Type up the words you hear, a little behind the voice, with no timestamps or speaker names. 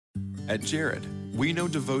At Jared, we know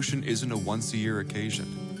devotion isn't a once-a-year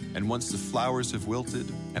occasion, and once the flowers have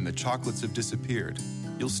wilted and the chocolates have disappeared,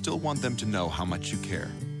 you'll still want them to know how much you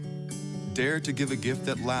care. Dare to give a gift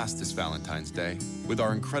that lasts this Valentine's Day with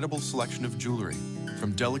our incredible selection of jewelry.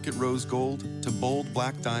 From delicate rose gold to bold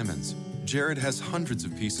black diamonds, Jared has hundreds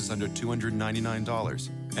of pieces under $299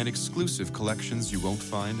 and exclusive collections you won't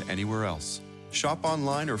find anywhere else. Shop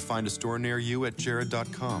online or find a store near you at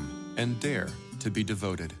jared.com and dare to be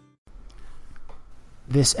devoted.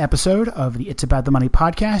 This episode of the It's About the Money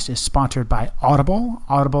podcast is sponsored by Audible.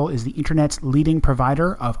 Audible is the internet's leading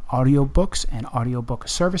provider of audiobooks and audiobook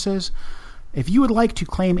services. If you would like to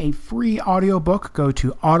claim a free audiobook, go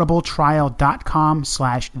to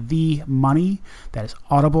audibletrial.com/themoney. That is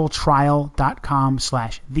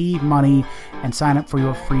audibletrial.com/themoney and sign up for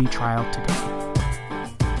your free trial today.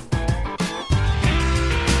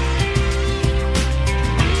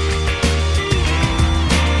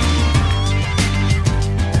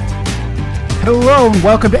 Hello and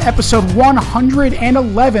welcome to episode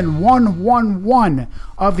 111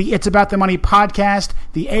 of the It's About the Money podcast,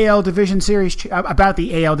 the AL Division Series about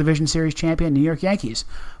the AL Division Series champion New York Yankees.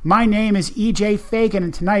 My name is EJ Fagan,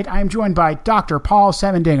 and tonight I am joined by Dr. Paul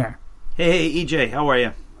Semendinger. Hey, EJ, how are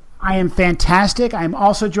you? I am fantastic. I am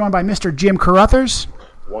also joined by Mr. Jim Carruthers.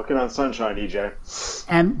 Walking on sunshine, EJ.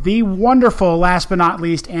 And the wonderful, last but not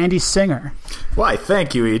least, Andy Singer. Why,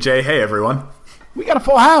 thank you, EJ. Hey, everyone. We got a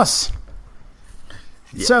full house.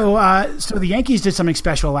 Yeah. So the Yankees did something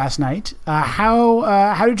special last night.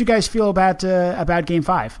 How did you guys feel about Game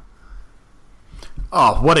 5?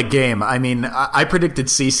 Oh, what a game. I mean, I predicted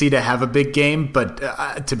CeCe to have a big game, but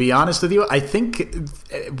to be honest with you, I think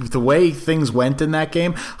the way things went in that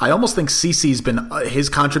game, I almost think his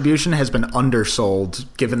contribution has been undersold,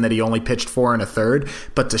 given that he only pitched 4 1/3.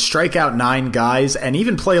 But to strike out 9 guys and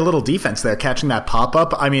even play a little defense there, catching that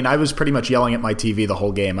pop-up, I mean, I was pretty much yelling at my TV the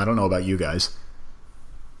whole game. I don't know about you guys.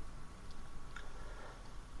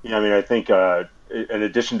 Yeah, I mean, I think in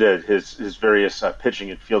addition to his various pitching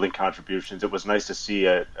and fielding contributions, it was nice to see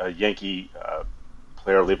a Yankee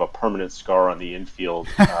player leave a permanent scar on the infield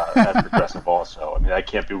at Progressive also. I mean, that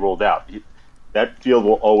can't be ruled out. That field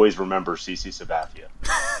will always remember CeCe Sabathia.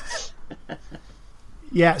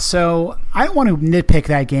 Yeah, so I want to nitpick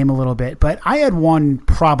that game a little bit, but I had one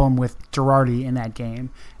problem with Girardi in that game,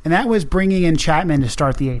 and that was bringing in Chapman to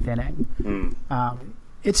start the 8th inning.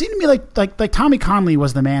 It seemed to me like Tommy Conley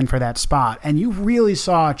was the man for that spot, and you really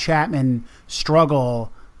saw Chapman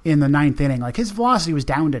struggle in the 9th inning. Like, his velocity was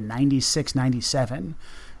down to 96, 97.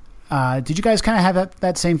 Did you guys kind of have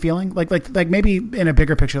that same feeling? Like maybe in a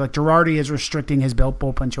bigger picture, like Girardi is restricting his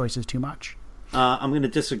bullpen choices too much? I'm going to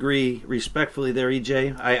disagree respectfully there,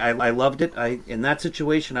 EJ. I loved it. In that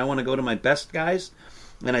situation, I want to go to my best guys,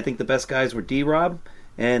 and I think the best guys were D-Rob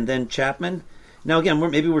and then Chapman. Now, again,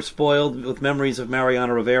 maybe we're spoiled with memories of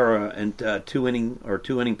Mariano Rivera and 2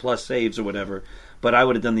 inning plus saves or whatever, but I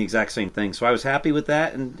would have done the exact same thing. So I was happy with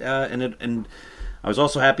that, and I was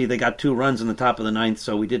also happy they got 2 runs in the top of the 9th,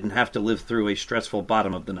 so we didn't have to live through a stressful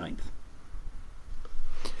bottom of the 9th.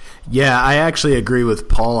 Yeah, I actually agree with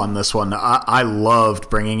Paul on this one. I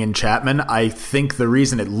loved bringing in Chapman. I think the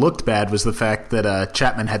reason it looked bad was the fact that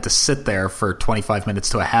Chapman had to sit there for 25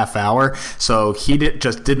 minutes to a half hour, so he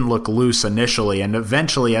just didn't look loose initially, and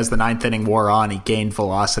eventually as the 9th inning wore on, he gained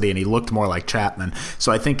velocity and he looked more like Chapman.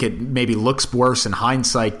 So I think it maybe looks worse in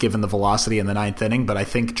hindsight given the velocity in the 9th inning, but I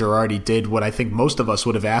think Girardi did what I think most of us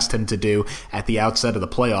would have asked him to do at the outset of the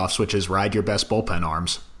playoffs, which is ride your best bullpen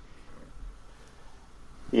arms.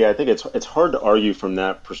 Yeah, I think it's hard to argue from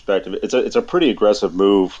that perspective. It's a pretty aggressive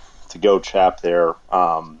move to go Chap there,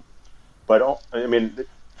 but I mean,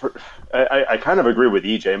 I kind of agree with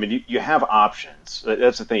EJ. I mean, you have options.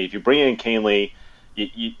 That's the thing. If you bring in Canely,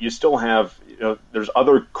 you still have there's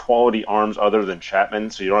other quality arms other than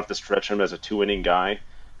Chapman, so you don't have to stretch him as a 2-inning guy.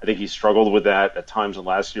 I think he struggled with that at times in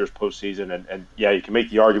last year's postseason, and yeah, you can make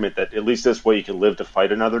the argument that at least this way you can live to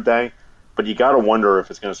fight another day, but you got to wonder if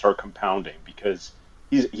it's going to start compounding because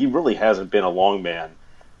he really hasn't been a long man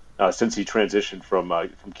since he transitioned from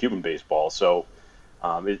Cuban baseball. So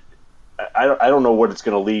I don't know what it's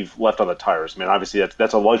going to leave left on the tires. I mean, obviously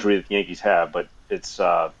that's a luxury that the Yankees have, but it's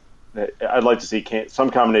I'd like to see some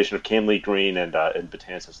combination of Canely, Green, and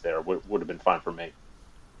Betances there would have been fine for me.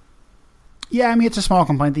 Yeah, I mean, it's a small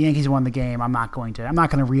complaint. The Yankees won the game. I'm not going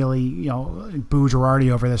to really boo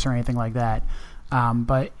Girardi over this or anything like that.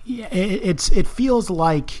 But it feels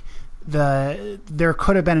like there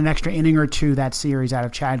could have been an extra inning or two that series out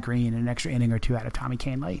of Chad Green and an extra inning or two out of Tommy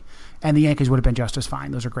Kahnle, and the Yankees would have been just as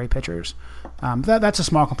fine. Those are great pitchers. That's a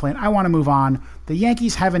small complaint. I want to move on. The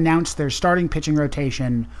Yankees have announced their starting pitching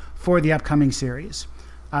rotation for the upcoming series.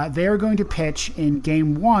 They are going to pitch in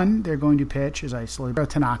Game 1. They're going to pitch, as I slowly Hiro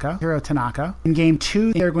Tanaka. In Game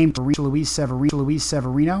 2, they're going to reach Luis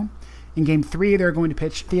Severino. In Game 3, they're going to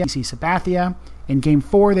pitch Sabathia. In Game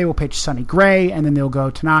 4, they will pitch Sonny Gray, and then they'll go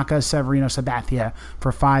Tanaka, Severino, Sabathia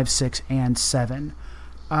for 5, 6, and 7.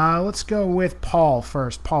 Let's go with Paul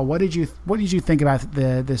first. Paul, what did you think about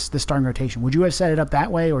the starting rotation? Would you have set it up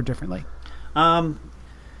that way or differently?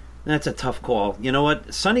 That's a tough call. You know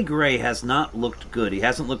what? Sonny Gray has not looked good. He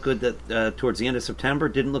hasn't looked good towards the end of September.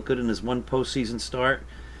 Didn't look good in his one postseason start.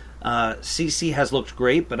 CC has looked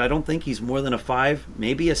great, but I don't think he's more than a 5,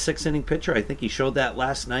 maybe a 6-inning pitcher. I think he showed that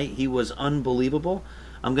last night. He was unbelievable.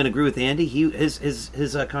 I'm going to agree with Andy.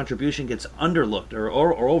 His contribution gets underlooked or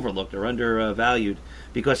overlooked or undervalued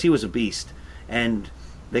because he was a beast. And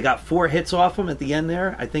they got 4 hits off him at the end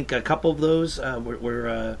there. I think a couple of those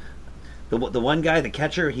were the one guy, the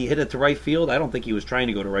catcher, he hit it to right field. I don't think he was trying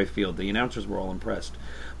to go to right field. The announcers were all impressed.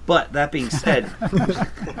 But that being said,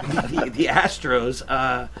 the Astros,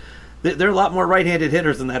 there are a lot more right-handed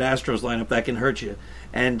hitters in that Astros lineup that can hurt you,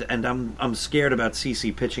 and I'm scared about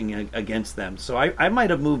CC pitching against them. So I might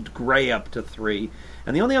have moved Gray up to 3.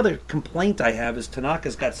 And the only other complaint I have is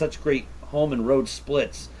Tanaka's got such great home and road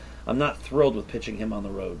splits. I'm not thrilled with pitching him on the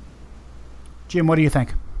road. Jim, what do you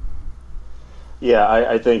think? Yeah,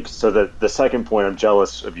 I think so. The second point, I'm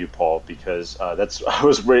jealous of you, Paul, because I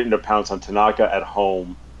was waiting to pounce on Tanaka at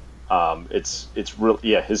home. It's real.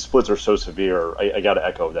 Yeah, his splits are so severe. I got to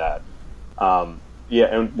echo that. Yeah,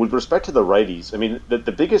 and with respect to the righties, I mean,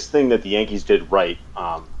 the biggest thing that the Yankees did right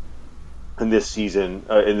in this season,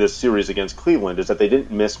 in this series against Cleveland, is that they didn't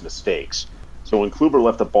miss mistakes. So when Kluber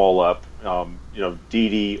left the ball up,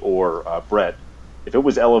 Didi or Brett, if it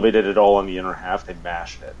was elevated at all on the inner half, they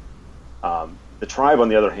mashed it. The Tribe, on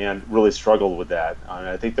the other hand, really struggled with that.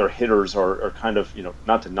 I think their hitters are kind of,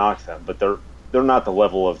 not to knock them, but they're not the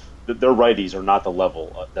level of their righties are not the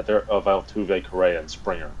level that they're of Altuve, Correa, and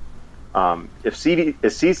Springer. If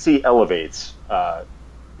CC elevates,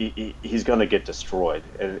 he's going to get destroyed,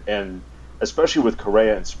 and especially with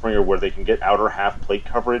Correa and Springer, where they can get outer half plate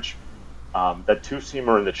coverage, that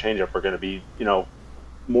two-seamer and the changeup are going to be,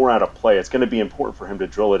 more out of play. It's going to be important for him to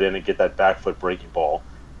drill it in and get that back foot breaking ball,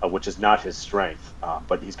 which is not his strength.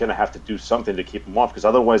 But he's going to have to do something to keep him off, because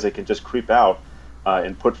otherwise they can just creep out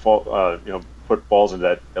and put balls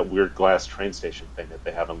into that weird glass train station thing that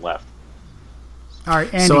they haven't left. All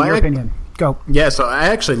right, Andy, your opinion. Go. Yeah, so I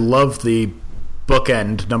actually love the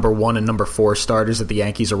bookend number 1 and number 4 starters that the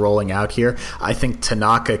Yankees are rolling out here. I think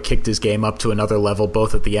Tanaka kicked his game up to another level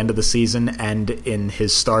both at the end of the season and in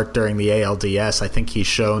his start during the ALDS. I think he's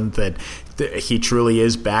shown that he truly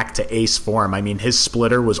is back to ace form. I mean, his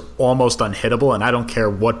splitter was almost unhittable, and I don't care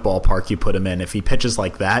what ballpark you put him in. If he pitches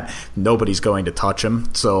like that, nobody's going to touch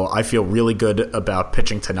him. So I feel really good about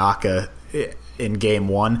pitching Tanaka in Game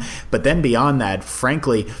 1. But then beyond that,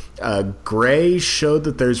 frankly, Gray showed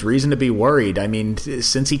that there's reason to be worried. I mean,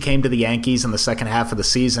 since he came to the Yankees in the second half of the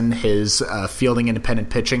season, his fielding independent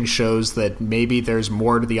pitching shows that maybe there's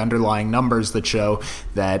more to the underlying numbers that show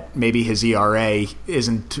that maybe his ERA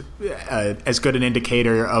isn't as good an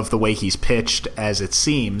indicator of the way he's pitched as it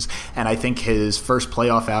seems. And I think his first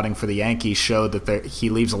playoff outing for the Yankees showed that he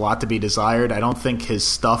leaves a lot to be desired. I don't think his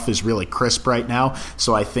stuff is really crisp right now,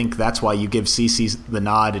 so I think that's why you give CC the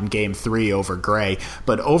nod in Game 3 over Gray.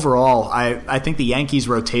 But overall, I think the Yankees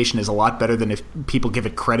rotation is a lot better than if people give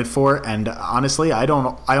it credit for, and honestly, I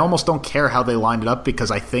almost don't care how they lined it up, because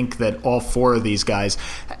I think that all 4 of these guys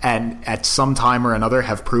and at some time or another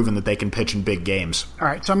have proven that they can pitch in big games. All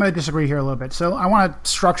right, so I'm going to disagree here a little bit. So I want to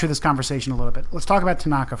structure this conversation a little bit. Let's talk about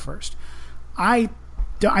Tanaka first. I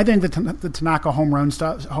think the Tanaka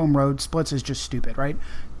home road splits is just stupid, right?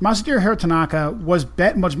 Masahiro Tanaka was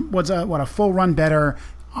a full run better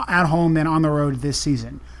at home than on the road this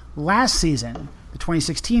season. Last season, the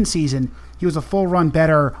 2016 season, he was a full run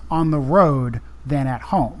better on the road than at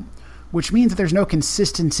home, which means that there's no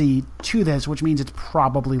consistency to this, which means it's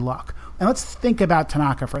probably luck. And let's think about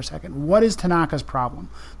Tanaka for a second. What is Tanaka's problem?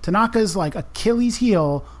 Tanaka's Achilles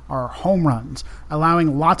heel are home runs,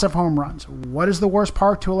 allowing lots of home runs. What is the worst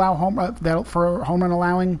part to allow for home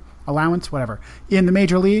run allowance, whatever, in the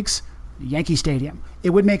major leagues? Yankee Stadium.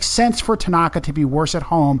 It would make sense for Tanaka to be worse at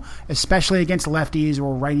home, especially against lefties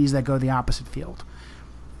or righties that go the opposite field.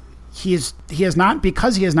 he has not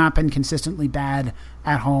been consistently bad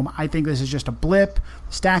at home. I think this is just a blip.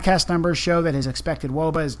 StatCast numbers show that his expected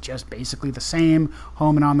WOBA is just basically the same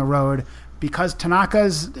home and on the road. Because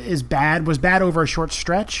Tanaka's was bad over a short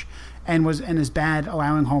stretch and is bad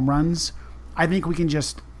allowing home runs. I think we can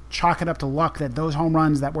just chalk it up to luck that those home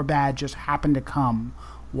runs that were bad just happened to come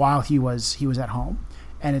while he was at home,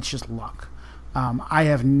 and it's just luck. I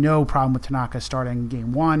have no problem with Tanaka starting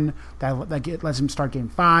game 1. That lets him start game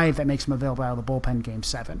 5. That makes him available out of the bullpen game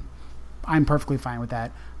 7. I'm perfectly fine with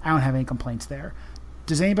that. I don't have any complaints there.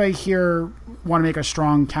 Does anybody here want to make a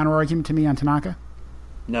strong counter argument to me on Tanaka?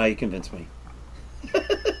 No, you convinced me.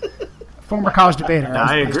 Former college debater.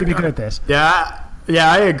 I used to be good at this.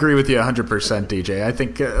 Yeah, I agree with you 100%, DJ. I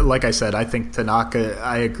think, like I said, I think Tanaka,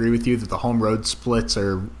 I agree with you that the home road splits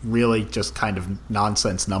are really just kind of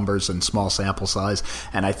nonsense numbers and small sample size.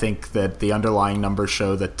 And I think that the underlying numbers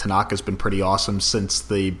show that Tanaka's been pretty awesome since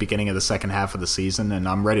the beginning of the second half of the season, and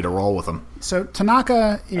I'm ready to roll with him. So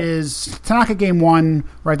Tanaka game 1,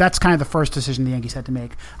 right? That's kind of the first decision the Yankees had to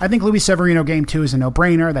make. I think Luis Severino game 2 is a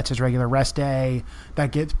no-brainer. That's his regular rest day.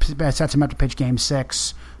 That sets him up to pitch game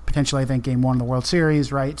 6. Potentially, I think, game 1 of the World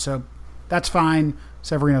Series, right? So that's fine.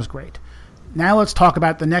 Severino's great. Now let's talk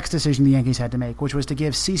about the next decision the Yankees had to make, which was to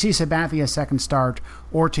give CC Sabathia a second start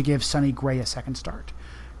or to give Sonny Gray a second start.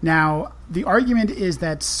 Now, the argument is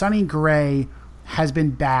that Sonny Gray has been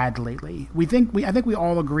bad lately. I think we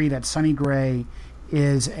all agree that Sonny Gray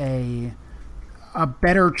is a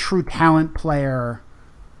better true talent player,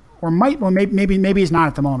 maybe he's not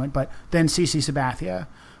at the moment, but than CC Sabathia.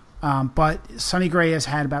 But Sonny Gray has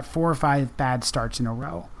had about 4 or 5 bad starts in a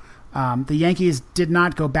row. The Yankees did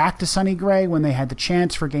not go back to Sonny Gray when they had the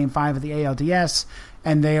chance for Game 5 of the ALDS,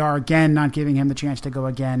 and they are again not giving him the chance to go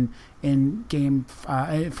again in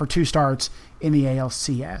for 2 starts in the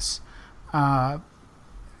ALCS.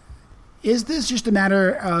 Is this just a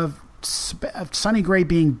matter of Sonny Gray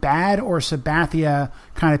being bad or Sabathia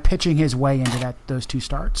kind of pitching his way into those 2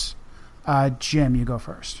 starts? Jim, you go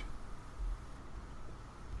first.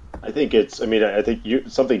 I think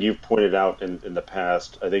something you've pointed out in the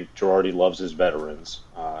past. I think Girardi loves his veterans,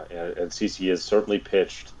 and CC has certainly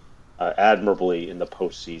pitched admirably in the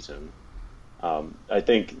postseason. I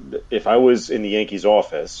think if I was in the Yankees'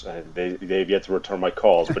 office, and they've yet to return my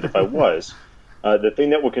calls, but if I was, the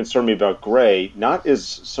thing that would concern me about Gray not is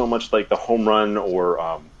so much like the home run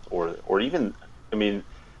or even, I mean,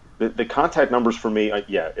 the contact numbers for me,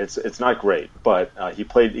 it's not great. But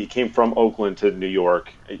he came from Oakland to New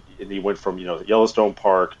York, and he went from Yellowstone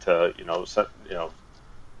Park to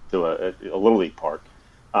to a Little League park.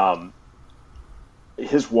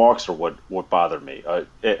 His walks are what bother me,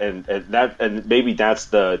 and maybe that's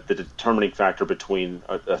the determining factor between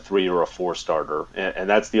a 3 or a 4 starter, and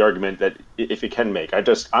that's the argument that if you can make.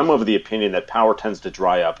 I'm of the opinion that power tends to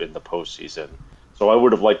dry up in the postseason, so I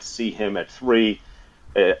would have liked to see him at 3.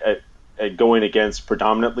 Going against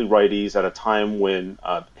predominantly righties at a time when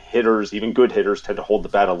hitters, even good hitters, tend to hold the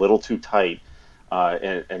bat a little too tight,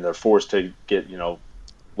 and they're forced to get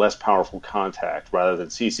less powerful contact rather than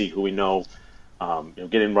CC, who we know,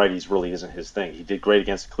 getting righties really isn't his thing. He did great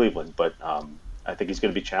against Cleveland, but I think he's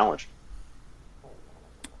going to be challenged.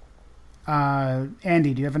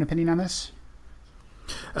 Andy, do you have an opinion on this?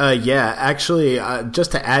 Actually,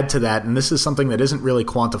 just to add to that, and this is something that isn't really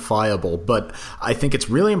quantifiable, but I think it's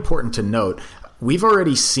really important to note, we've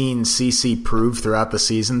already seen CC prove throughout the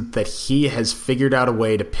season that he has figured out a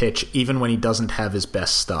way to pitch even when he doesn't have his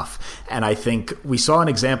best stuff. And I think we saw an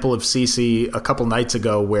example of CC a couple nights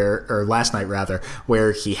ago last night rather,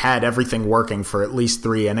 where he had everything working for at least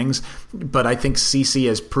 3 innings. But I think CC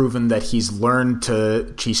has proven that he's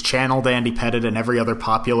channeled Andy Pettitte and every other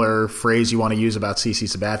popular phrase you want to use about CC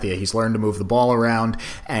Sabathia. He's learned to move the ball around,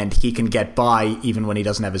 and he can get by even when he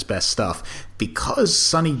doesn't have his best stuff. Because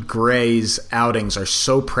Sonny Gray's outings are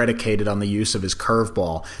so predicated on the use of his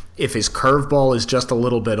curveball, if his curveball is just a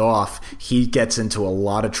little bit off, he gets into a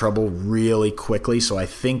lot of trouble really quickly. So I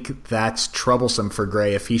think that's troublesome for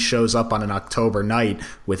Gray. If he shows up on an October night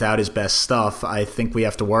without his best stuff, I think we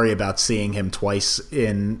have to worry about seeing him twice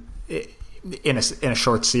in a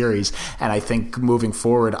short series. And I think moving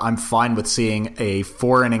forward, I'm fine with seeing a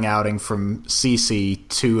 4-inning outing from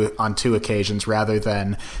CC on 2 occasions rather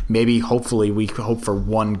than hopefully we hope for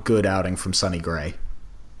 1 good outing from Sonny Gray.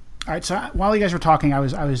 All right, so while you guys were talking, I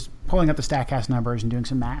was pulling up the StatCast numbers and doing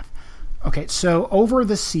some math. Okay, so over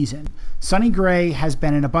the season, Sonny Gray has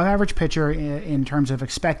been an above-average pitcher in terms of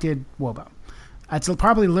expected WOBA. It's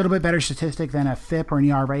probably a little bit better statistic than a FIP or an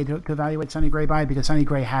ERA to evaluate Sonny Gray by, because Sonny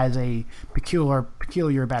Gray has a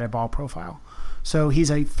peculiar batted ball profile. So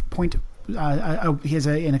he's a He has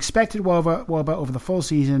an expected WOBA over the full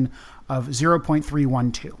season of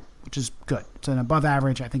 0.312, which is good. It's an above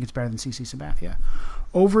average. I think it's better than CC Sabathia.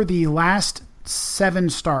 Over the last 7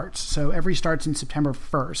 starts, so every starts in September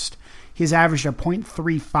 1st, he's averaged a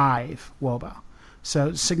 0.35 WOBA.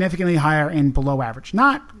 So significantly higher and below average.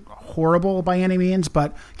 Not horrible by any means,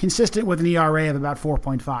 but consistent with an ERA of about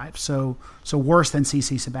 4.5. So worse than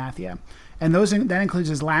CC Sabathia. And that includes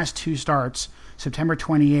his last 2 starts, September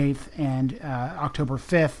 28th and October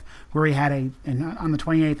 5th, where he had on the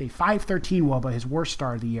 28th, a 5.13 WOBA, his worst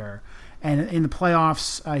start of the year. And in the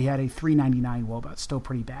playoffs, he had a 3.99 WOBA. It's still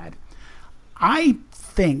pretty bad. I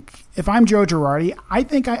think, if I'm Joe Girardi, I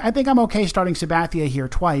think I'm okay starting Sabathia here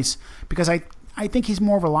twice because I think he's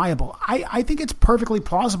more reliable. I think it's perfectly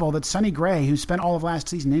plausible that Sonny Gray, who spent all of last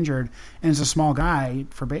season injured and is a small guy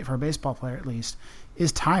for a baseball player at least,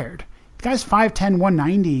 is tired. The guy's 5'10",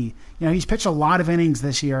 190. He's pitched a lot of innings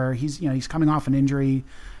this year. He's coming off an injury.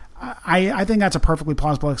 I think that's a perfectly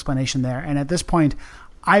plausible explanation there. And at this point,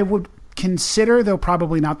 I would consider, though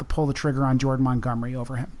probably not, to pull the trigger on Jordan Montgomery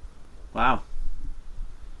over him. Wow.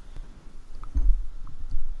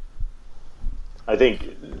 I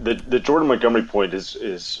think the Jordan Montgomery point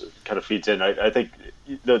is kind of feeds in. I think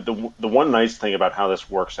the one nice thing about how this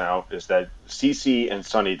works out is that CC and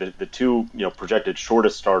Sonny, the two projected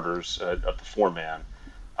shortest starters of the 4-man,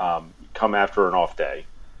 come after an off day.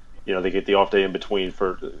 They get the off day in between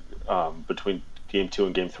between game 2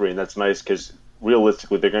 and game 3, and that's nice because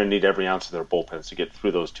realistically they're going to need every ounce of their bullpens to get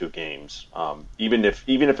through those 2 games. Even if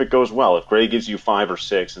it goes well, if Gray gives you 5 or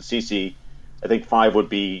 6, and CC, I think 5 would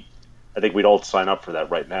be. I think we'd all sign up for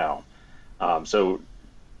that right now. So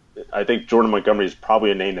I think Jordan Montgomery is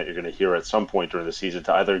probably a name that you're going to hear at some point during the season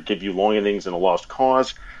to either give you long innings in a lost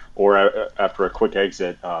cause or after a quick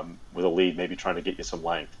exit with a lead, maybe trying to get you some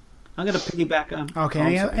length. I'm going to piggyback on.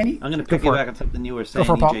 Okay. I'm going to piggyback on something you were saying,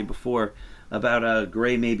 EJ, before about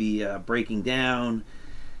Gray maybe breaking down.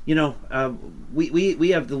 We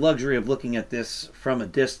have the luxury of looking at this from a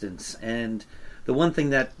distance, and the one thing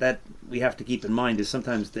that we have to keep in mind is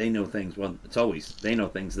sometimes they know things. Well, it's always they know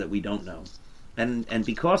things that we don't know, and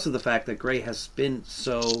because of the fact that Gray has been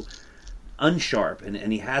so unsharp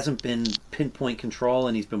and he hasn't been pinpoint control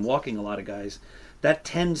and he's been walking a lot of guys, that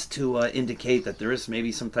tends to indicate that there is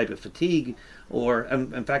maybe some type of fatigue. Or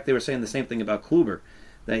in fact, they were saying the same thing about Kluber,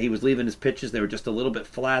 that he was leaving his pitches, they were just a little bit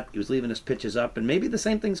flat. He was leaving his pitches up, and maybe the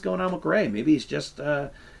same thing's going on with Gray. Maybe he's just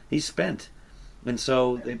he's spent. And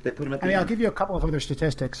so they put him at the end. I'll give you a couple of other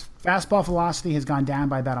statistics. Fastball velocity has gone down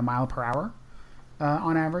by about a mile per hour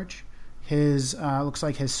on average. His looks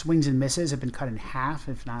like his swings and misses have been cut in half,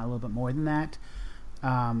 if not a little bit more than that.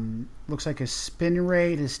 Looks like his spin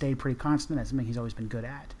rate has stayed pretty constant. That's something he's always been good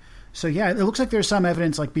at. So, yeah, it looks like there's some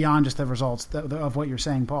evidence, like beyond just the results of what you're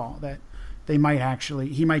saying, Paul, that he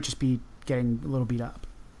might just be getting a little beat up.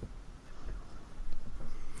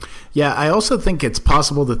 Yeah, I also think it's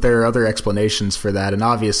possible that there are other explanations for that, and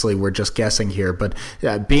obviously we're just guessing here, but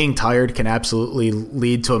being tired can absolutely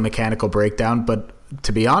lead to a mechanical breakdown. But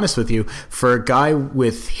to be honest with you, for a guy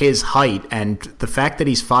with his height, and the fact that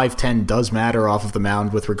he's 5'10" does matter off of the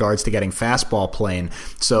mound with regards to getting fastball playing.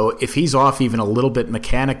 So if he's off even a little bit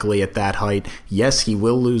mechanically at that height, yes, he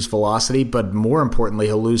will lose velocity, but more importantly,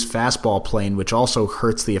 he'll lose fastball playing, which also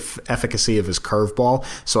hurts the efficacy of his curveball.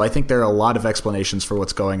 So I think there are a lot of explanations for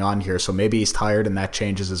what's going on here. So maybe he's tired and that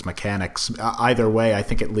changes his mechanics. Either way, I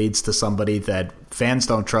think it leads to somebody that fans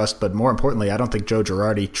don't trust, but more importantly, I don't think Joe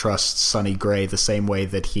Girardi trusts Sonny Gray the same way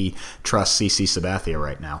that he trusts CC Sabathia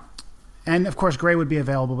right now. And of course, Gray would be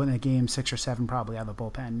available in a game 6 or 7, probably out of the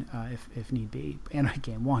bullpen if need be, and a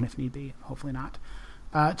game 1 if need be. Hopefully not.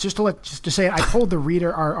 Just to say, I polled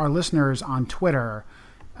our listeners on Twitter,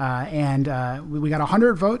 and we got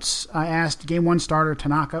 100 votes. I asked game 1 starter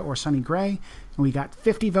Tanaka or Sonny Gray, and we got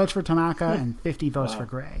 50 votes for Tanaka and 50 votes for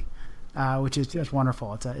Gray. Which is just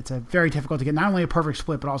wonderful. It's a very difficult to get not only a perfect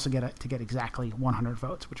split, but also to get exactly 100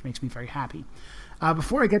 votes, which makes me very happy.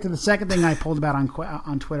 Before I get to the second thing I pulled about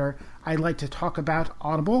on Twitter, I'd like to talk about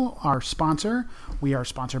Audible, our sponsor. We are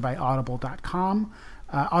sponsored by Audible.com.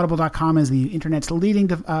 Audible.com is the internet's leading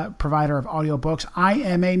provider of audiobooks. I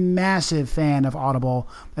am a massive fan of Audible.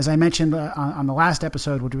 As I mentioned on the last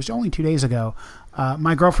episode, which was only 2 days ago,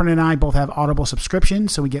 my girlfriend and I both have Audible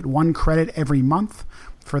subscriptions, so we get 1 credit every month.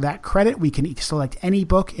 For that credit, we can select any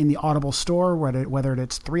book in the Audible store, whether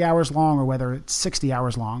it's 3 hours long or whether it's 60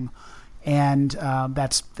 hours long, and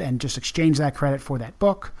just exchange that credit for that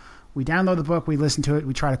book. We download the book, we listen to it,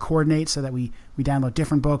 we try to coordinate so that we download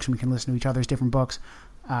different books and we can listen to each other's different books.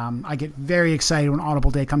 I get very excited when Audible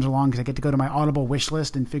Day comes along because I get to go to my Audible wish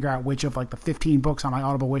list and figure out which of like the 15 books on my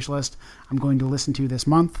Audible wish list I'm going to listen to this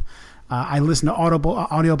month. I listen to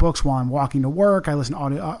audiobooks while I'm walking to work. I listen to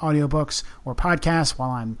audiobooks or podcasts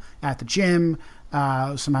while I'm at the gym.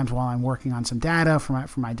 Sometimes while I'm working on some data for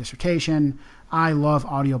my dissertation. I love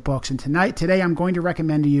audiobooks. And today I'm going to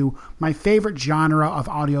recommend to you my favorite genre of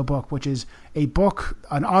audiobook, which is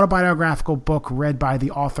an autobiographical book read by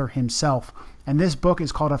the author himself. And this book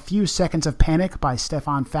is called A Few Seconds of Panic by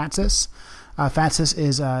Stefan Fatsis. Fatsis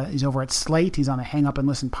is he's over at Slate. He's on the Hang Up and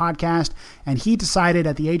Listen podcast. And he decided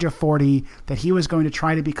at the age of 40 that he was going to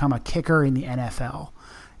try to become a kicker in the NFL.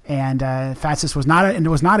 And Fatsis was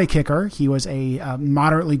not a kicker. He was a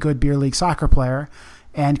moderately good beer league soccer player,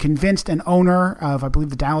 and convinced an owner of, I believe,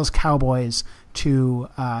 the Dallas Cowboys to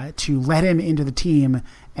let him into the team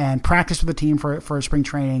and practice with the team for spring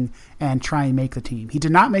training and try and make the team. He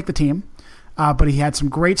did not make the team, but he had some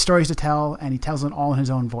great stories to tell, and he tells it all in his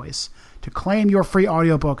own voice. To claim your free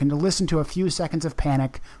audiobook and to listen to A Few Seconds of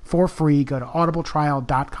Panic for free, go to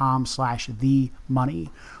audibletrial.com/themoney.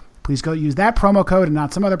 Please go use that promo code and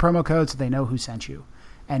not some other promo code so they know who sent you.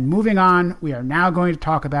 And moving on, we are now going to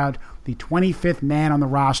talk about the 25th man on the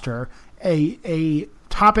roster, a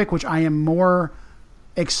topic which I am more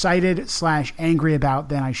excited/angry about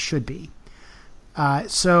than I should be.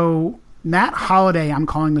 So Matt Holliday, I'm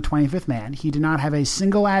calling the 25th man. He did not have a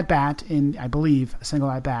single at-bat in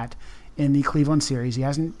the Cleveland series. He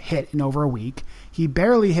hasn't hit in over a week. He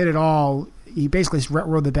barely hit at all. He basically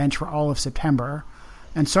rode the bench for all of September.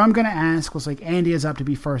 And so I'm going to ask, Andy is up to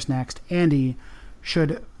be first next. Andy,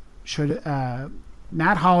 should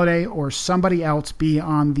Matt Holliday or somebody else be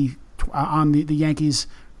on the Yankees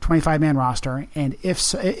 25-man roster? And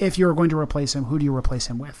if you're going to replace him, who do you replace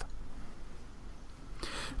him with?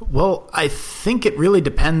 Well, I think it really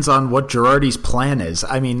depends on what Girardi's plan is.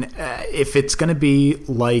 I mean, if it's going to be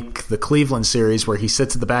like the Cleveland series where he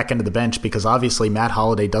sits at the back end of the bench, because obviously Matt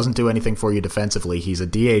Holliday doesn't do anything for you defensively. He's a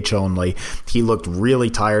DH only. He looked really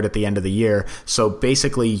tired at the end of the year. So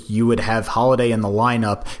basically you would have Holliday in the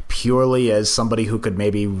lineup purely as somebody who could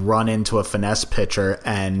maybe run into a finesse pitcher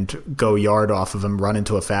and go yard off of him, run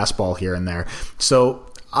into a fastball here and there. So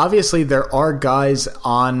obviously there are guys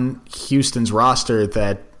on Houston's roster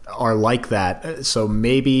that are like that. So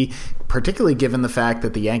maybe, particularly given the fact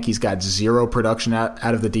that the Yankees got zero production out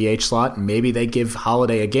of the DH slot, maybe they give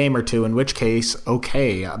Holliday a game or two, in which case,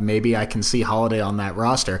 okay, maybe I can see Holliday on that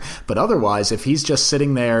roster. But otherwise, if he's just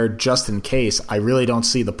sitting there just in case, I really don't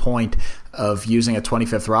see the point of using a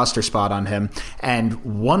 25th roster spot on him.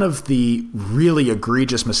 And one of the really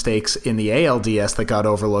egregious mistakes in the ALDS that got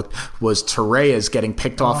overlooked was Torreyes getting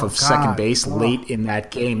picked off of second base late in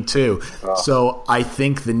that game too. So I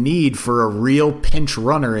think the need for a real pinch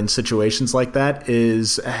runner in situations like that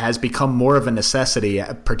has become more of a necessity,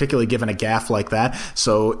 particularly given a gaffe like that.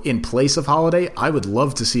 So in place of Holliday, I would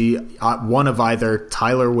love to see one of either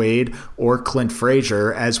Tyler Wade or Clint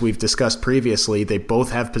Frazier. As we've discussed previously, they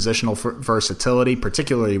both have positional versatility,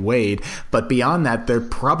 particularly Wade. But beyond that, they're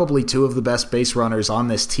probably two of the best base runners on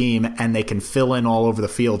this team, and they can fill in all over the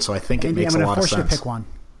field. So I think it makes a lot of sense. I'm going to force you to pick one.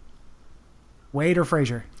 Wade or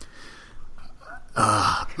Frazier?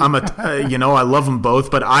 I love them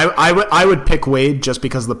both, but I would pick Wade just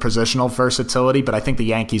because of the positional versatility. But I think the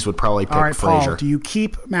Yankees would probably pick Frazier. Paul, do you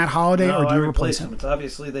keep Matt Holliday or do you replace him? It's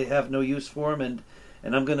obviously they have no use for him, and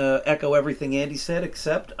I'm going to echo everything Andy said,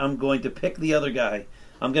 except I'm going to pick the other guy.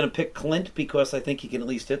 I'm going to pick Clint because I think he can at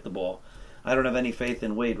least hit the ball. I don't have any faith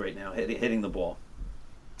in Wade right now hitting the ball.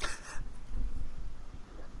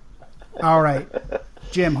 All right,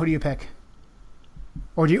 Jim, who do you pick?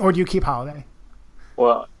 Or do you keep Holliday?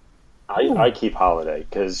 Well, I keep Holliday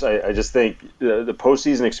because I just think the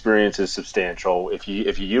postseason experience is substantial. If you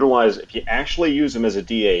actually use him as a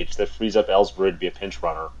DH, that frees up Ellsbury to be a pinch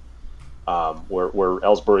runner, where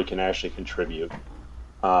Ellsbury can actually contribute.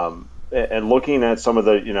 And looking at some of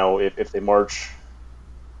the, if they march,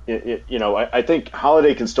 I think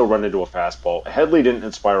Holliday can still run into a fastball. Headley didn't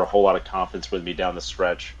inspire a whole lot of confidence with me down the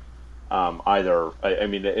stretch, either.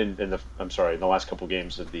 In the last couple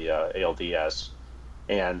games of the ALDS,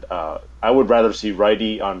 and I would rather see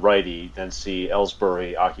righty on righty than see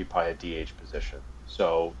Ellsbury occupy a DH position.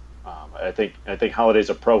 So I think Holliday's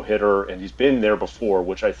a pro hitter, and he's been there before,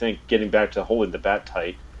 which I think getting back to holding the bat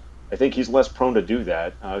tight. I think he's less prone to do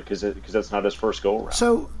that because that's not his first go-around.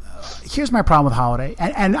 So here's my problem with Holliday,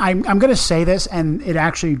 and I'm going to say this, and it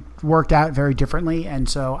actually worked out very differently, and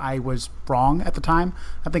so I was wrong at the time.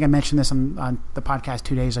 I think I mentioned this on the podcast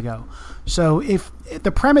 2 days ago. So if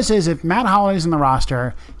the premise is if Matt Holliday's in the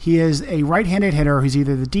roster, he is a right-handed hitter who's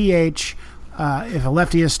either the DH, if a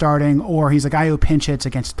lefty is starting, or he's a guy who pinch hits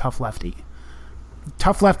against a tough lefty.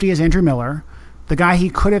 Tough lefty is Andrew Miller. The guy he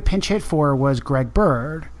could have pinch hit for was Greg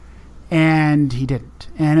Bird, and he didn't.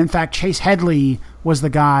 And in fact, Chase Headley was the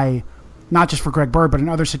guy, not just for Greg Bird, but in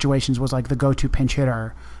other situations was like the go-to pinch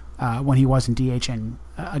hitter when he wasn't DHing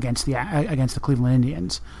against the Cleveland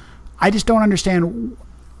Indians. I just don't understand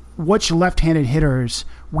which left-handed hitters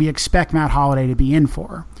we expect Matt Holliday to be in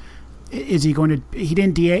for. Is he going to? He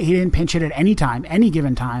didn't pinch hit at any time, any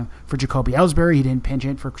given time for Jacoby Ellsbury. He didn't pinch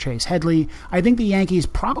hit for Chase Headley. I think the Yankees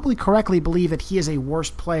probably correctly believe that he is a worse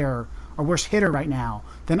player or worse hitter right now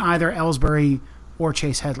than either Ellsbury or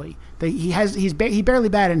Chase Headley. He barely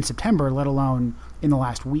batted in September, let alone in the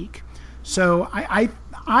last week. So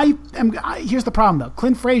here's the problem though.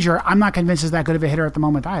 Clint Frazier, I'm not convinced is that good of a hitter at the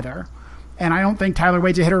moment either. And I don't think Tyler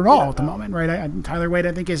Wade's a hitter at all at the moment, right? Tyler Wade,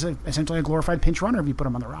 I think, is essentially a glorified pinch runner if you put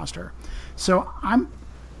him on the roster. So I'm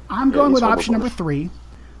going with option number 3,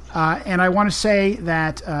 and I want to say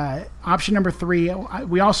that option number 3.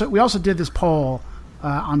 We also did this poll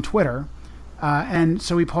on Twitter, and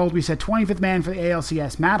so we said 25th man for the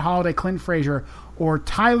ALCS: Matt Holliday, Clint Frazier, or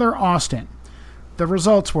Tyler Austin. The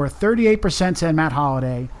results were 38% said Matt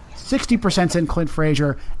Holliday, 60% said Clint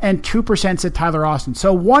Frazier, and 2% said Tyler Austin.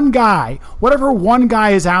 So one guy, whatever one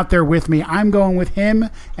guy is out there with me, I'm going with him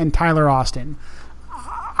and Tyler Austin.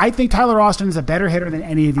 I think Tyler Austin is a better hitter than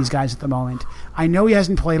any of these guys at the moment. I know he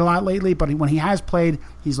hasn't played a lot lately, but when he has played,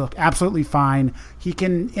 he's looked absolutely fine. He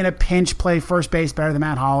can, in a pinch, play first base better than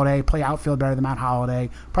Matt Holliday, play outfield better than Matt Holliday.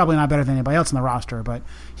 Probably not better than anybody else on the roster, but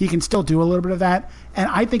he can still do a little bit of that. And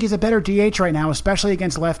I think he's a better DH right now, especially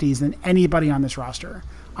against lefties, than anybody on this roster.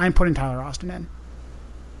 I'm putting Tyler Austin in.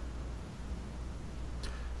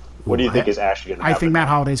 What do you think is actually going to happen? I think Matt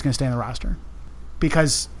Holliday is going to stay on the roster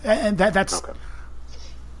because that's okay.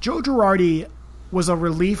 Joe Girardi was a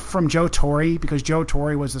relief from Joe Torre because Joe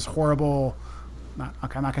Torre was this horrible. I'm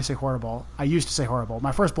not going to say horrible. I used to say horrible.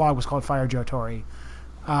 My first blog was called Fire Joe Torre.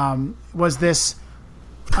 Was this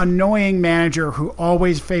annoying manager who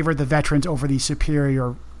always favored the veterans over the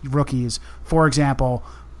superior rookies? For example,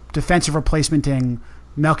 defensive replacementing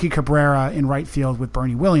Melky Cabrera in right field with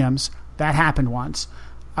Bernie Williams. That happened once.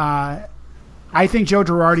 I think Joe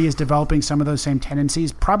Girardi is developing some of those same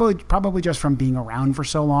tendencies, probably just from being around for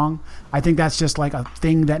so long. I think that's just like a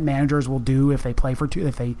thing that managers will do if they play for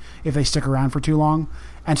if they stick around for too long.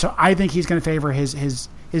 And so I think he's going to favor his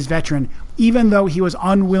veteran, even though he was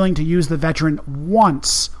unwilling to use the veteran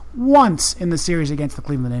once in the series against the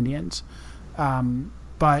Cleveland Indians.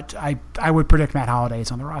 But I would predict Matt Holliday is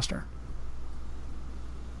on the roster.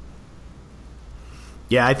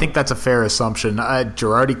 Yeah, I think that's a fair assumption.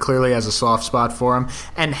 Girardi clearly has a soft spot for him.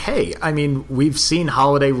 And hey, I mean, we've seen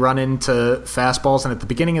Holliday run into fastballs, and at the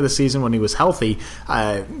beginning of the season when he was healthy,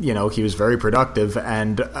 he was very productive.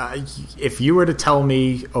 And if you were to tell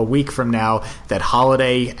me a week from now that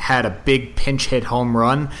Holliday had a big pinch hit home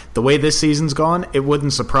run, the way this season's gone, it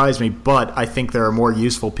wouldn't surprise me. But I think there are more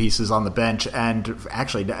useful pieces on the bench. And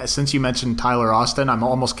actually, since you mentioned Tyler Austin, I'm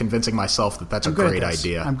almost convincing myself that that's a great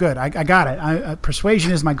idea. I'm good. I got it. Persuasion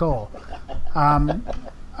is my goal. All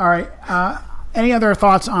right. Any other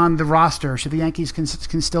thoughts on the roster? Should the Yankees can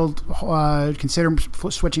still consider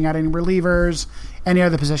switching out any relievers, any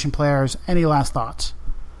other position players? Any last thoughts?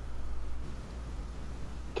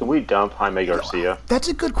 Can we dump Jaime Garcia? That's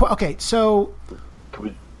a good question. Okay, so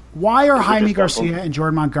why are Jaime Garcia and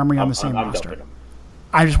Jordan Montgomery on the same roster?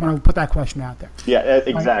 I just want to put that question out there. Yeah,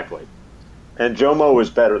 exactly. Right. And Jomo is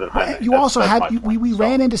better than Jaime. You also had we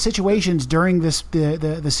ran into situations during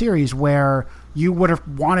the series where you would have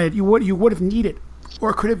wanted you would have needed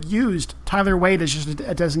or could have used Tyler Wade as just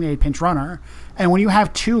a designated pinch runner, and when you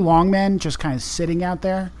have two long men just kind of sitting out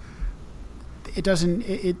there,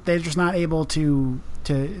 they're just not able to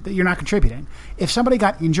you're not contributing. If somebody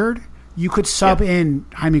got injured, you could sub in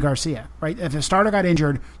Jaime Garcia, right? If a starter got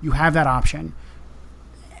injured, you have that option,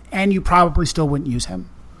 and you probably still wouldn't use him.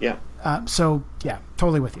 Yeah. So, yeah,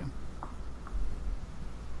 totally with you.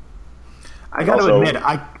 I got to admit,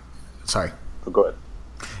 sorry. Go ahead.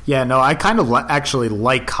 Yeah, no, I kind of actually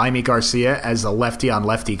like Jaime Garcia as a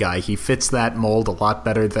lefty-on-lefty guy. He fits that mold a lot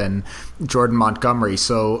better than Jordan Montgomery.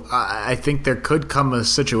 So I think there could come a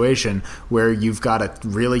situation where you've got a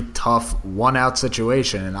really tough one-out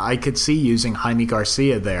situation, and I could see using Jaime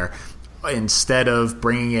Garcia there instead of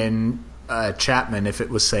bringing in Chapman if it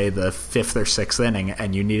was, say, the fifth or sixth inning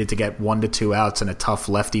and you needed to get 1 to 2 outs in a tough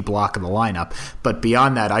lefty block of the lineup. But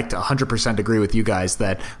beyond that, I 100% agree with you guys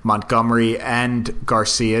that Montgomery and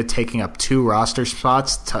Garcia taking up 2 roster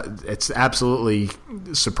spots, it's absolutely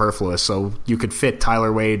superfluous. So you could fit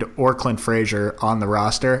Tyler Wade or Clint Frazier on the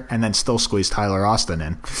roster and then still squeeze Tyler Austin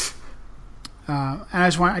in. And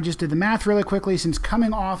I just did the math really quickly. Since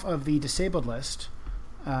coming off of the disabled list,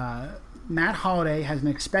 Matt Holliday has an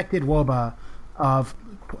expected WOBA of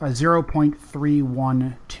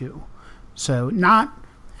 0.312. So not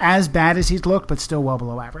as bad as he's looked, but still well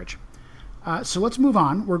below average. So let's move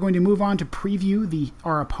on. We're going to move on to preview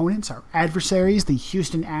our opponents, our adversaries, the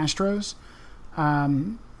Houston Astros.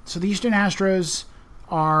 So the Houston Astros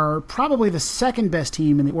are probably the second best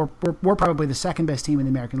team, we're probably the second best team in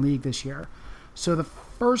the American League this year. So the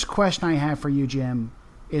first question I have for you, Jim,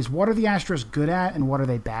 is what are the Astros good at and what are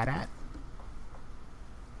they bad at?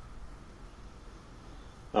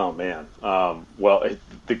 Oh, man.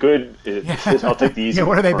 The good is, I'll take the easy Yeah,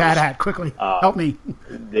 what are they first. bad at? Quickly, help me.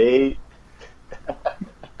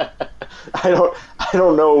 I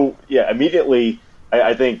don't know. Yeah, immediately,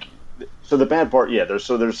 I think, so the bad part, yeah, there's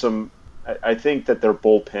some, I think that their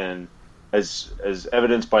bullpen, as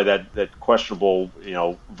evidenced by that questionable,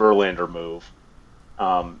 Verlander move,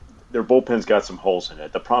 their bullpen's got some holes in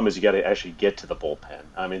it. The problem is you got to actually get to the bullpen.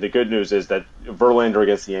 I mean, the good news is that Verlander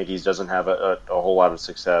against the Yankees doesn't have a whole lot of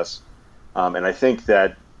success, and I think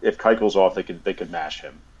that if Keuchel's off, they could mash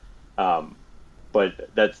him. But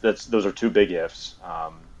those are 2 big ifs.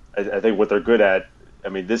 I think what they're good at. I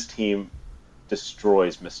mean, this team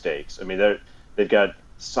destroys mistakes. I mean, they've got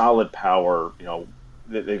solid power.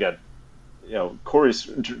 They've got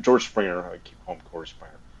George Springer. I keep calling him Corey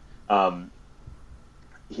Springer.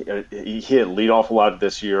 He hit leadoff a lot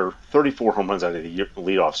this year. 34 home runs out of the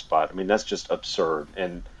leadoff spot. I mean, that's just absurd.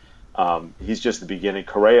 And he's just the beginning.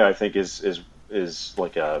 Correa, I think, is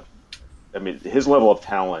like his level of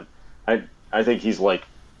talent. I think he's like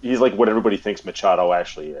what everybody thinks Machado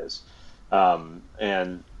actually is.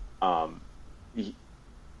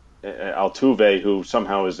 Altuve, who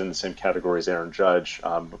somehow is in the same category as Aaron Judge,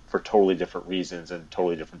 for totally different reasons and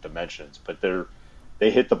totally different dimensions, but they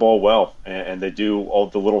hit the ball well, and they do all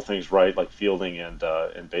the little things right, like fielding and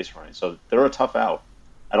base running. So they're a tough out.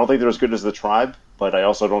 I don't think they're as good as the Tribe, but I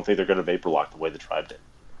also don't think they're going to vapor lock the way the Tribe did.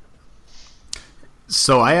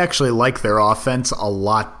 So I actually like their offense a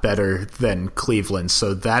lot better than Cleveland.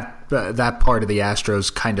 So that part of the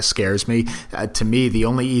Astros kind of scares me. To me, the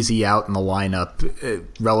only easy out in the lineup,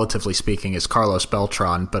 relatively speaking, is Carlos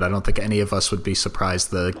Beltran. But I don't think any of us would be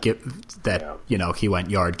surprised that he went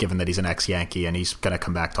yard, given that he's an ex-Yankee and he's going to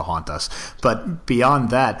come back to haunt us. But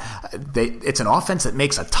beyond that, it's an offense that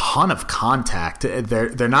makes a ton of contact.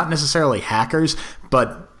 They're not necessarily hackers,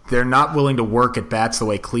 but they're not willing to work at bats the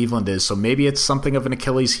way Cleveland is. So maybe it's something of an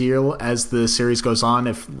Achilles heel as the series goes on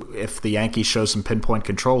if the Yankees show some pinpoint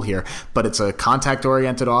control here. But it's a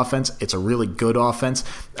contact-oriented offense. It's a really good offense.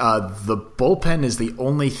 The bullpen is the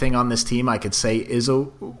only thing on this team I could say is a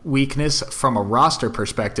weakness from a roster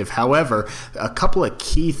perspective. However, a couple of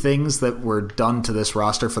key things that were done to this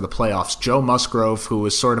roster for the playoffs. Joe Musgrove, who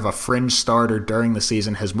was sort of a fringe starter during the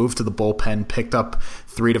season, has moved to the bullpen, picked up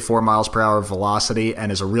 3 to 4 miles per hour velocity,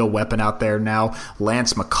 and is a real weapon out there now.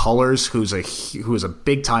 Lance McCullers, who is a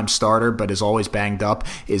big time starter but is always banged up,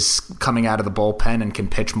 is coming out of the bullpen and can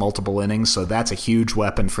pitch multiple innings. So that's a huge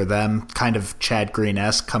weapon for them, kind of Chad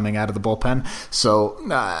Green-esque coming out of the bullpen. So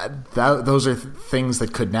those are things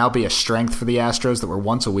that could now be a strength for the Astros that were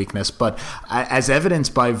once a weakness. But as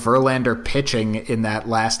evidenced by Verlander pitching in that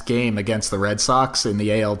last game against the Red Sox in the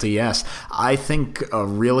ALDS, I think a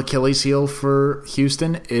real Achilles heel for Houston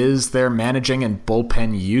is their managing and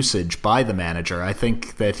bullpen usage by the manager. I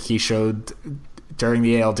think that he showed during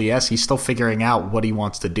the ALDS he's still figuring out what he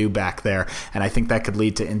wants to do back there, and I think that could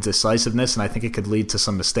lead to indecisiveness, and I think it could lead to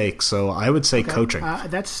some mistakes. So I would say coaching.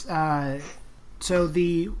 So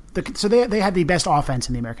they had the best offense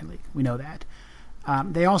in the American League. We know that.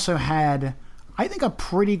 They also had, I think, a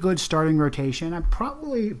pretty good starting rotation.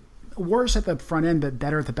 Probably worse at the front end, but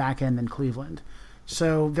better at the back end than Cleveland.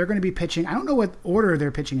 So they're going to be pitching. I don't know what order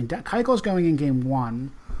they're pitching in. Keuchel's going in game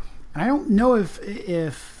 1. And I don't know if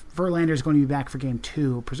Verlander is going to be back for game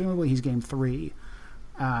 2. Presumably he's game 3.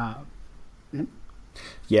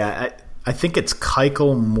 Yeah, I think it's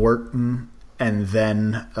Keuchel, Morton, and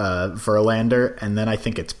then Verlander, and then I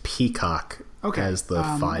think it's Peacock as the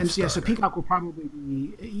 5 starter. Yeah, so Peacock will probably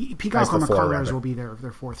be... Peacock or McCullers will be their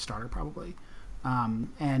 4th starter probably.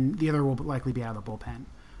 And the other will likely be out of the bullpen.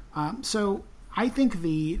 So I think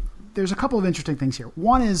there's a couple of interesting things here.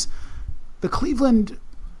 One is the Cleveland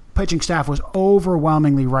pitching staff was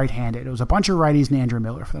overwhelmingly right-handed. It was a bunch of righties and Andrew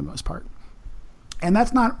Miller for the most part. And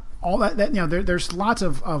that's not all that there's lots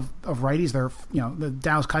of righties there. The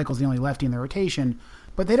Dallas Keuchel's the only lefty in the rotation,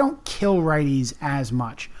 but they don't kill righties as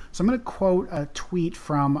much. So I'm going to quote a tweet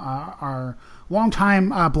from our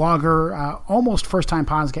longtime blogger, almost first-time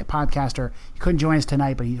podcaster. He couldn't join us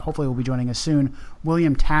tonight, but he hopefully will be joining us soon,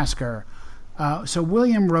 William Tasker. So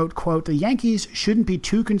William wrote, quote, "The Yankees shouldn't be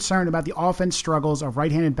too concerned about the offense struggles of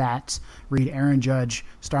right-handed bats," read Aaron Judge,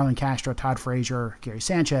 Starlin Castro, Todd Frazier, Gary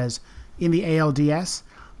Sanchez, in the ALDS.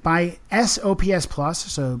 By SOPS plus,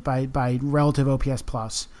 so by relative OPS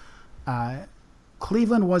plus,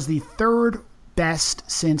 Cleveland was the third best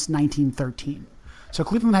since 1913. So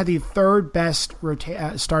Cleveland had the third best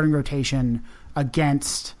starting rotation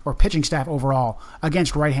against, or pitching staff overall,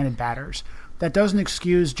 against right-handed batters. That doesn't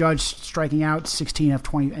excuse Judge striking out 16 of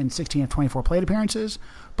 20 and 16 of 24 plate appearances,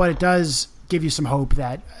 but it does give you some hope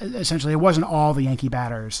that essentially it wasn't all the Yankee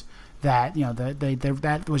batters that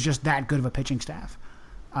that was just that good of a pitching staff.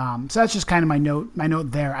 So that's just kind of my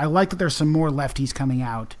note there. I like that there's some more lefties coming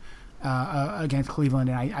out against Cleveland,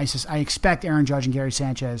 and I expect Aaron Judge and Gary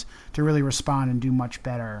Sanchez to really respond and do much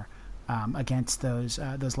better against those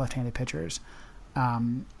left-handed pitchers.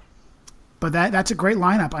 But that's a great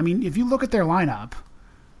lineup. I mean, if you look at their lineup,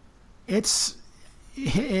 it's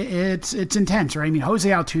intense, right? I mean, Jose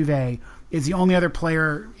Altuve is the only other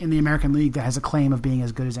player in the American League that has a claim of being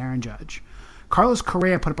as good as Aaron Judge. Carlos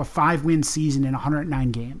Correa put up a 5-win season in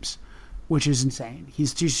 109 games, which is insane.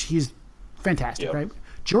 He's fantastic, yep. Right?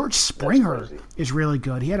 George Springer is really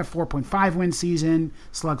good. He had a 4.5 win season,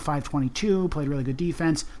 slugged 522, played really good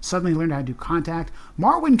defense, suddenly learned how to do contact.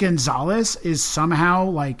 Marwin Gonzalez is somehow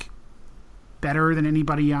like better than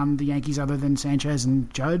anybody on the Yankees other than Sanchez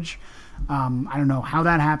and Judge. I don't know how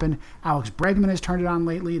that happened. Alex Bregman has turned it on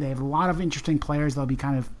lately. They have a lot of interesting players. They'll be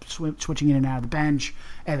kind of switching in and out of the bench.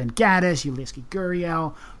 Evan Gattis, Ulysses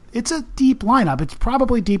Gurriel. It's a deep lineup. It's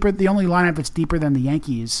probably deeper. The only lineup that's deeper than the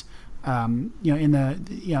Yankees, in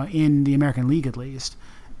the American League at least.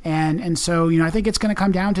 And so I think it's going to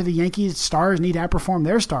come down to the Yankees stars need to outperform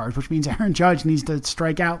their stars, which means Aaron Judge needs to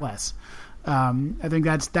strike out less. I think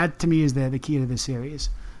that to me is the key to this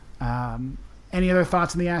series. Any other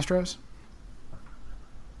thoughts on the Astros?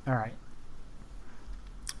 All right.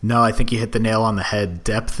 No, I think you hit the nail on the head.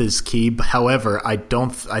 Depth is key. However, I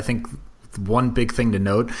think one big thing to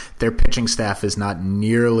note, their pitching staff is not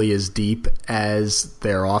nearly as deep as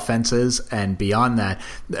their offense is. And beyond that,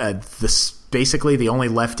 basically the only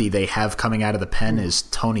lefty they have coming out of the pen is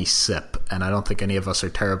Tony Sipp. And I don't think any of us are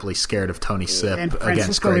terribly scared of Tony Sipp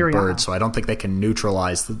against Greg Bird. So I don't think they can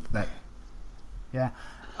neutralize that. Yeah.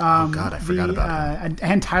 Oh, God, I forgot about him.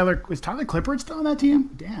 And was Tyler Clippard still on that team?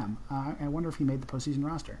 Damn. I wonder if he made the postseason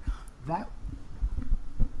roster.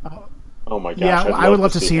 Oh, my gosh. Yeah, I would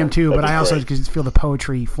love to see him too, but I also feel the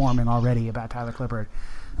poetry forming already about Tyler Clippard.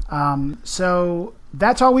 So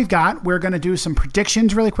that's all we've got. We're going to do some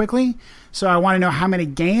predictions really quickly. So I want to know how many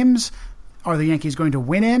games are the Yankees going to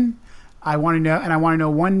win in. I want to know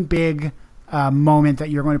one big moment that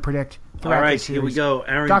you're going to predict. All right, here we go.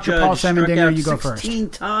 Aaron Dr. Judge Paul struck Semendinger, out you go 16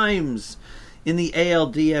 first. times in the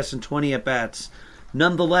ALDS and 20 at-bats.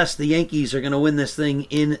 Nonetheless, the Yankees are going to win this thing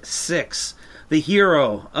in 6. The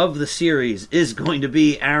hero of the series is going to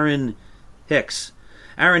be Aaron Hicks.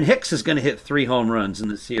 Aaron Hicks is going to hit 3 home runs in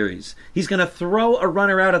the series. He's going to throw a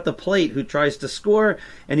runner out at the plate who tries to score,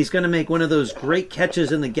 and he's going to make one of those great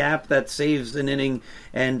catches in the gap that saves an inning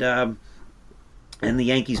and the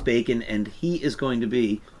Yankees bacon, and he is going to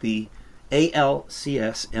be the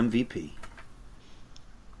ALCS MVP.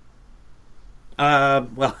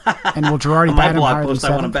 And will Girardi bat him higher than 7th?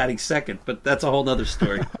 I want him batting second, but that's a whole other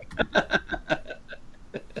story.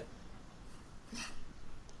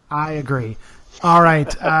 I agree. All right,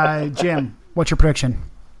 Jim, what's your prediction?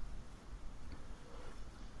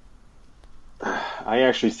 I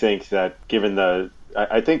actually think that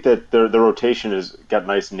I think that the rotation has got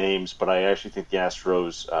nice names, but I actually think the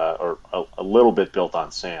Astros are a little bit built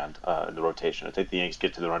on sand in the rotation. I think the Yanks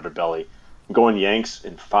get to their underbelly. I'm going Yanks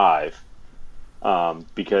in 5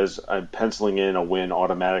 because I'm penciling in a win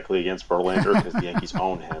automatically against Verlander because the Yankees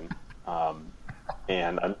own him.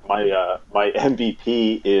 And my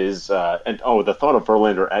MVP is the thought of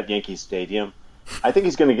Verlander at Yankee Stadium. I think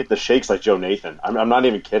he's going to get the shakes like Joe Nathan. I'm not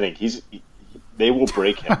even kidding. They will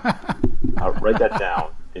break him. Write that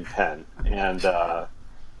down in pen. And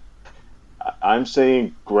I'm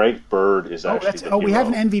saying Greg Bird is actually the hero. We have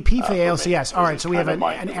an MVP for the ALCS. All right, so we have an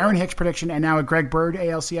Aaron Hicks prediction and now a Greg Bird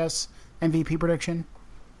ALCS MVP prediction.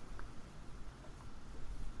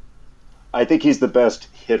 I think he's the best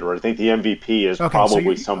hitter. I think the MVP is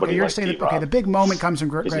probably somebody you're like saying D-Rob. the big moment comes from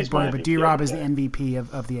Greg Bird, but D-Rob is the MVP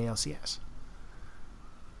of the ALCS.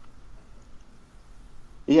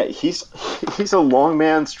 Yeah, he's a long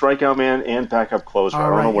man, strikeout man, and backup closer. I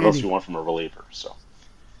don't know what else you want from a reliever. So.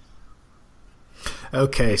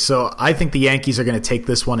 Okay, so I think the Yankees are going to take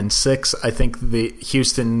this one in 6. I think the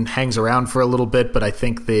Houston hangs around for a little bit, but I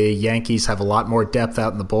think the Yankees have a lot more depth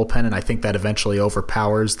out in the bullpen, and I think that eventually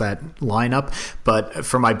overpowers that lineup. But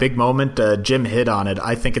for my big moment, Jim hit on it.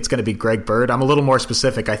 I think it's going to be Greg Bird. I'm a little more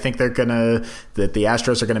specific. I think that the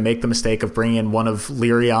Astros are going to make the mistake of bringing in one of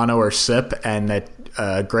Liriano or Sip, and that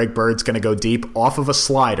Greg Bird's going to go deep off of a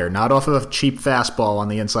slider, not off of a cheap fastball on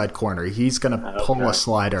the inside corner. He's going to pull a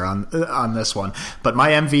slider on this one. But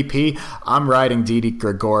my MVP, I'm riding Didi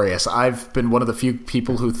Gregorius. I've been one of the few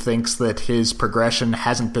people who thinks that his progression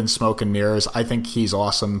hasn't been smoke and mirrors. I think he's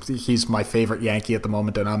awesome. He's my favorite Yankee at the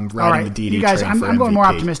moment, and I'm riding the Didi train for MVP. I'm going more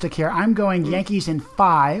optimistic here. I'm going Yankees in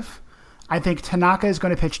 5. I think Tanaka is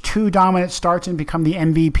going to pitch 2 dominant starts and become the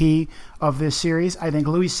MVP of this series. I think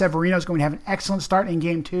Luis Severino is going to have an excellent start in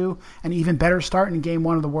Game 2, an even better start in Game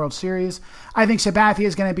 1 of the World Series. I think Sabathia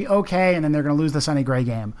is going to be okay, and then they're going to lose the Sonny Gray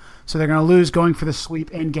game. So they're going to lose going for the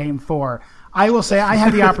sweep in Game 4. I will say I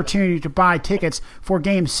had the opportunity to buy tickets for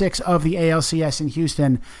Game 6 of the ALCS in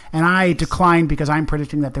Houston, and I declined because I'm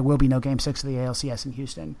predicting that there will be no Game 6 of the ALCS in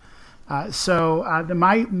Houston. So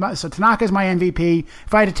Tanaka is my MVP.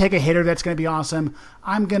 If I had to take a hitter that's going to be awesome,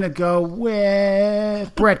 I'm going to go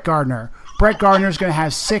with Brett Gardner. Brett Gardner is going to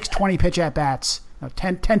have 6 20-pitch at-bats,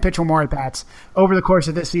 10 pitch or more at-bats over the course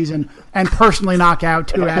of this season and personally knock out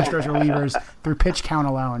 2 Astros relievers through pitch count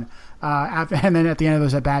alone. And then at the end of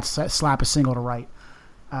those at-bats, slap a single to right.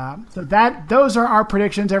 So those are our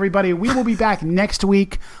predictions, everybody. We will be back next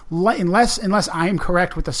week, unless I am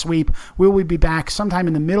correct with the sweep. We will be back sometime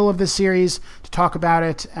in the middle of this series to talk about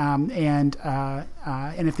it. And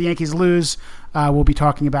if the Yankees lose, we'll be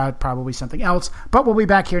talking about probably something else. But we'll be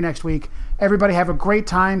back here next week. Everybody have a great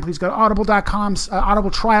time. Please go to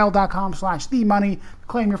audibletrial.com/themoney.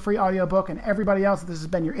 Claim your free audiobook. And everybody else, this has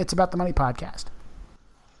been your It's About the Money podcast.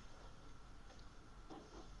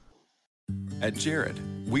 At Jared,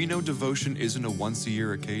 we know devotion isn't a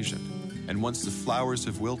once-a-year occasion, and once the flowers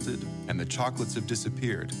have wilted and the chocolates have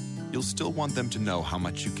disappeared, you'll still want them to know how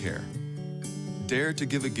much you care. Dare to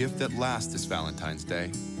give a gift that lasts this Valentine's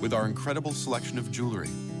Day with our incredible selection of jewelry.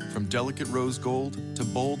 From delicate rose gold to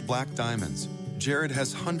bold black diamonds, Jared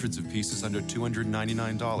has hundreds of pieces under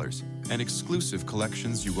 $299 and exclusive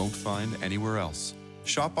collections you won't find anywhere else.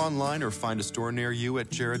 Shop online or find a store near you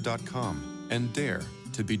at jared.com and dare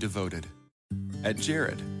to be devoted. At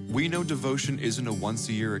Jared, we know devotion isn't a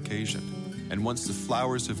once-a-year occasion, and once the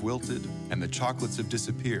flowers have wilted and the chocolates have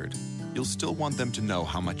disappeared, you'll still want them to know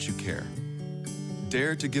how much you care.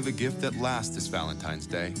 Dare to give a gift that lasts this Valentine's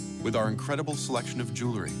Day with our incredible selection of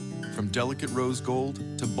jewelry. From delicate rose gold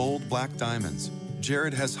to bold black diamonds,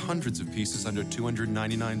 Jared has hundreds of pieces under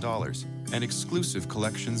 $299 and exclusive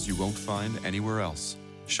collections you won't find anywhere else.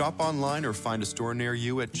 Shop online or find a store near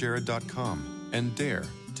you at jared.com and dare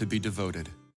to be devoted.